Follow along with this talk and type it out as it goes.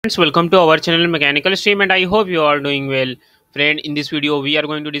Friends, welcome to our channel Mechanical Stream, and I hope you are doing well. Friend, in this video we are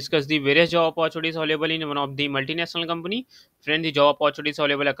going to discuss the various job opportunities available in one of the multinational company. Friend, the job opportunities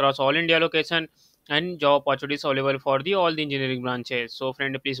available across all India location and job opportunities available for the all the engineering branches. So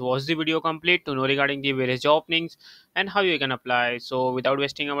friend, please watch the video complete to know regarding the various job openings and how you can apply. So without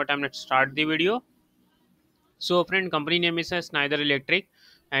wasting our time, let's start the video. So, friend, company name is Schneider Electric,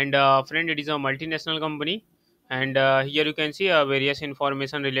 and friend, it is a multinational company. And here you can see various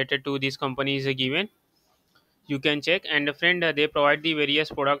information related to this company is given. You can check, and friend, they provide the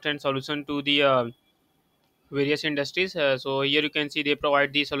various product and solution to the various industries. So here you can see they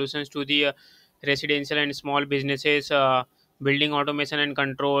provide the solutions to the residential and small businesses, building automation and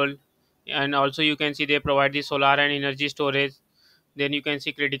control, and also you can see they provide the solar and energy storage. Then you can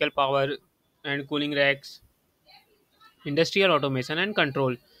see critical power and cooling racks, industrial automation and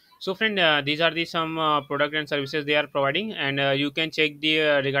control. So friend, these are the some product and services they are providing, and you can check the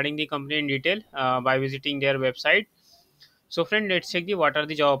regarding the company in detail by visiting their website. So friend, let's check the what are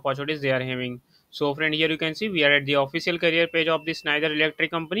the job opportunities they are having. So friend, here you can see we are at the official career page of the Schneider Electric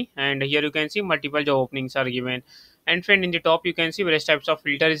company, and here you can see multiple job openings are given. And friend, in the top you can see various types of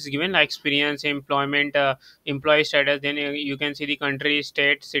filter is given like experience, employment, employee status. Then you can see the country,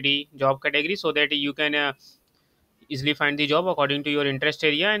 state, city, job category, so that you can easily find the job according to your interest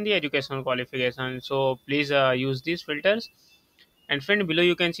area and the educational qualification. So please use these filters. And friend, below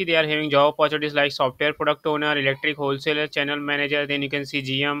you can see they are having job opportunities like software product owner, electric wholesaler, channel manager. Then you can see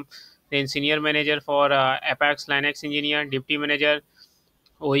GM, then senior manager for Apex Linux engineer, deputy manager,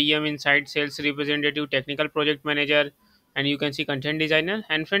 OEM inside sales representative, technical project manager, and you can see content designer.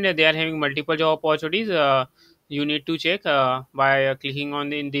 And friend, they are having multiple job opportunities. You need to check by clicking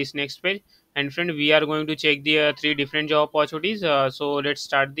on in this next page. And friend, we are going to check the three different job opportunities. So let's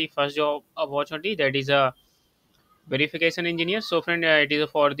start the first job opportunity, that is a verification engineer. So friend, it is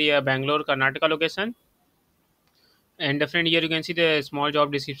for the Bangalore, Karnataka location. And friend, here you can see the small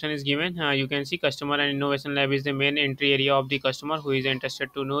job description is given. You can see customer and innovation lab is the main entry area of the customer who is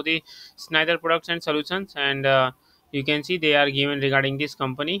interested to know the Schneider products and solutions. And you can see they are given regarding this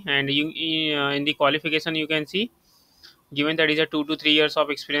company. And in the qualification you can see given that is a 2 to 3 years of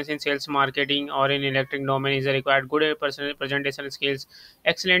experience in sales, marketing, or in electric domain is required. Good personal presentation skills,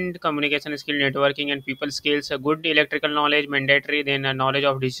 excellent communication skill, networking and people skills, a good electrical knowledge mandatory. Then a knowledge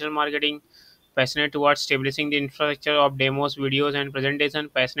of digital marketing, passionate towards establishing the infrastructure of demos, videos, and presentation,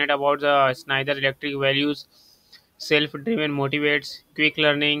 passionate about the Schneider Electric values, self-driven, motivates, quick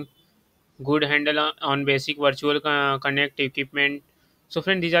learning, good handle on basic virtual connect equipment. So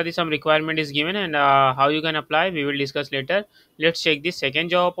friend, these are the some requirement is given, and how you can apply we will discuss later. Let's check the second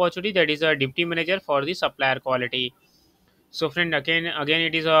job opportunity, that is a deputy manager for the supplier quality. So friend, again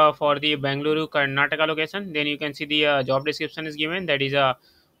it is for the Bangalore, Karnataka location. Then you can see the job description is given, that is a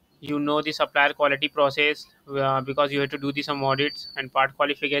you know the supplier quality process, because you have to do the some audits and part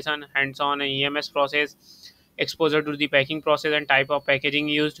qualification, hands-on EMS process, exposure to the packing process and type of packaging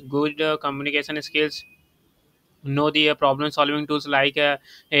used, good communication skills, know the problem solving tools like AD,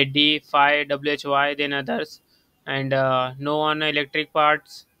 PHI, WHY, then others, and know on electric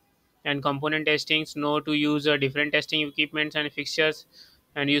parts and component testings, know to use different testing equipments and fixtures,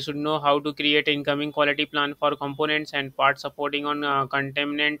 and you should know how to create incoming quality plan for components and parts supporting on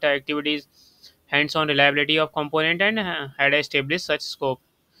contaminant activities, hands-on reliability of component, and had established such scope.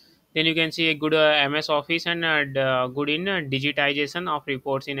 Then you can see a good MS Office and good in digitization of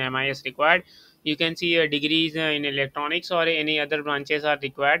reports in MIS required. You can see degrees in electronics or any other branches are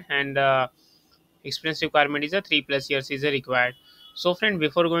required, and experience requirement is a 3+ years is required. So friend,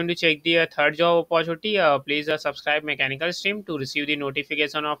 before going to check the third job opportunity, please subscribe Mechanical Stream to receive the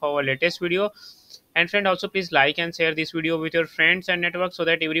notification of our latest video. And friend, also please like and share this video with your friends and network so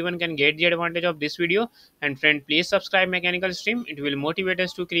that everyone can get the advantage of this video. And friend, please subscribe Mechanical Stream, it will motivate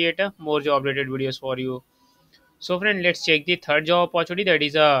us to create more job related videos for you. So friend, let's check the third job opportunity, that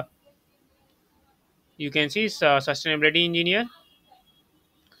is a you can see sustainability engineer.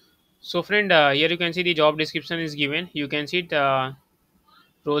 So friend, here you can see the job description is given. You can see the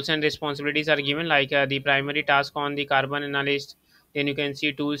roles and responsibilities are given like the primary task on the carbon analyst. Then you can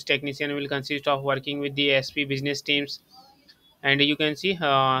see tools technician will consist of working with the SP business teams. And you can see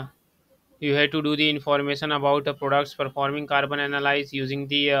you have to do the information about the products performing carbon analyze using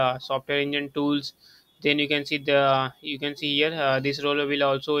the software engine tools. Then you can see here this role will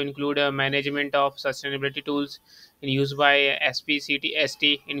also include management of sustainability tools in use by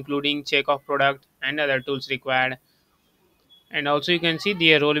SPCTST, including check of product and other tools required. And also you can see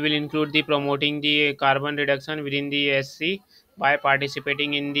the role will include the promoting the carbon reduction within the SC by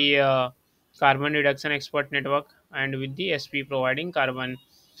participating in the carbon reduction expert network and with the SP providing carbon.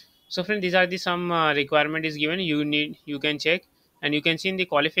 So friend, these are the some requirement is given. You can check, and you can see in the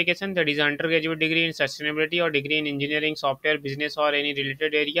qualification that is undergraduate degree in sustainability or degree in engineering, software, business, or any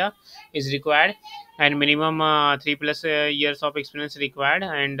related area is required, and minimum 3+ years of experience required.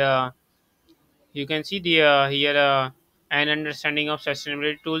 And you can see the here an understanding of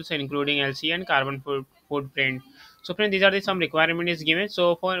sustainability tools including LC and carbon footprint. So friend, these are the some requirement is given.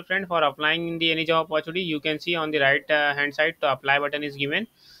 So for friend, for applying in the any job opportunity, you can see on the right hand side to apply button is given.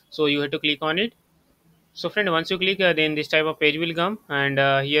 So you have to click on it. So friend, once you click, then this type of page will come, and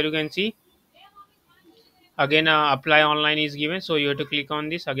here you can see again apply online is given. So you have to click on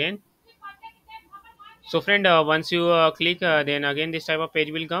this again. So friend, once you click, then again this type of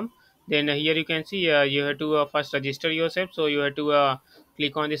page will come. Then here you can see you have to first register yourself. So you have to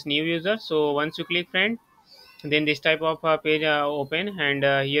click on this new user. So once you click friend, then this type of page open, and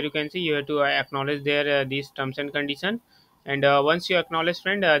here you can see you have to acknowledge their these terms and condition. And once you acknowledge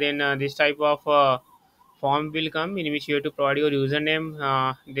friend, then this type of form will come in which you have to provide your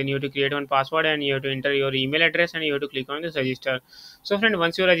username, then you have to create one password, and you have to enter your email address, and you have to click on this register. So friend,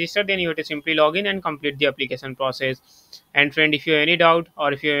 once you register, then you have to simply log in and complete the application process. And friend, if you have any doubt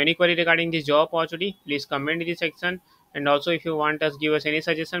or if you have any query regarding this job opportunity, please comment in the section. And also, if you want us give us any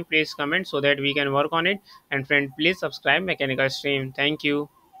suggestion, please comment so that we can work on it. And friend, please subscribe Mechanical Stream. Thank you.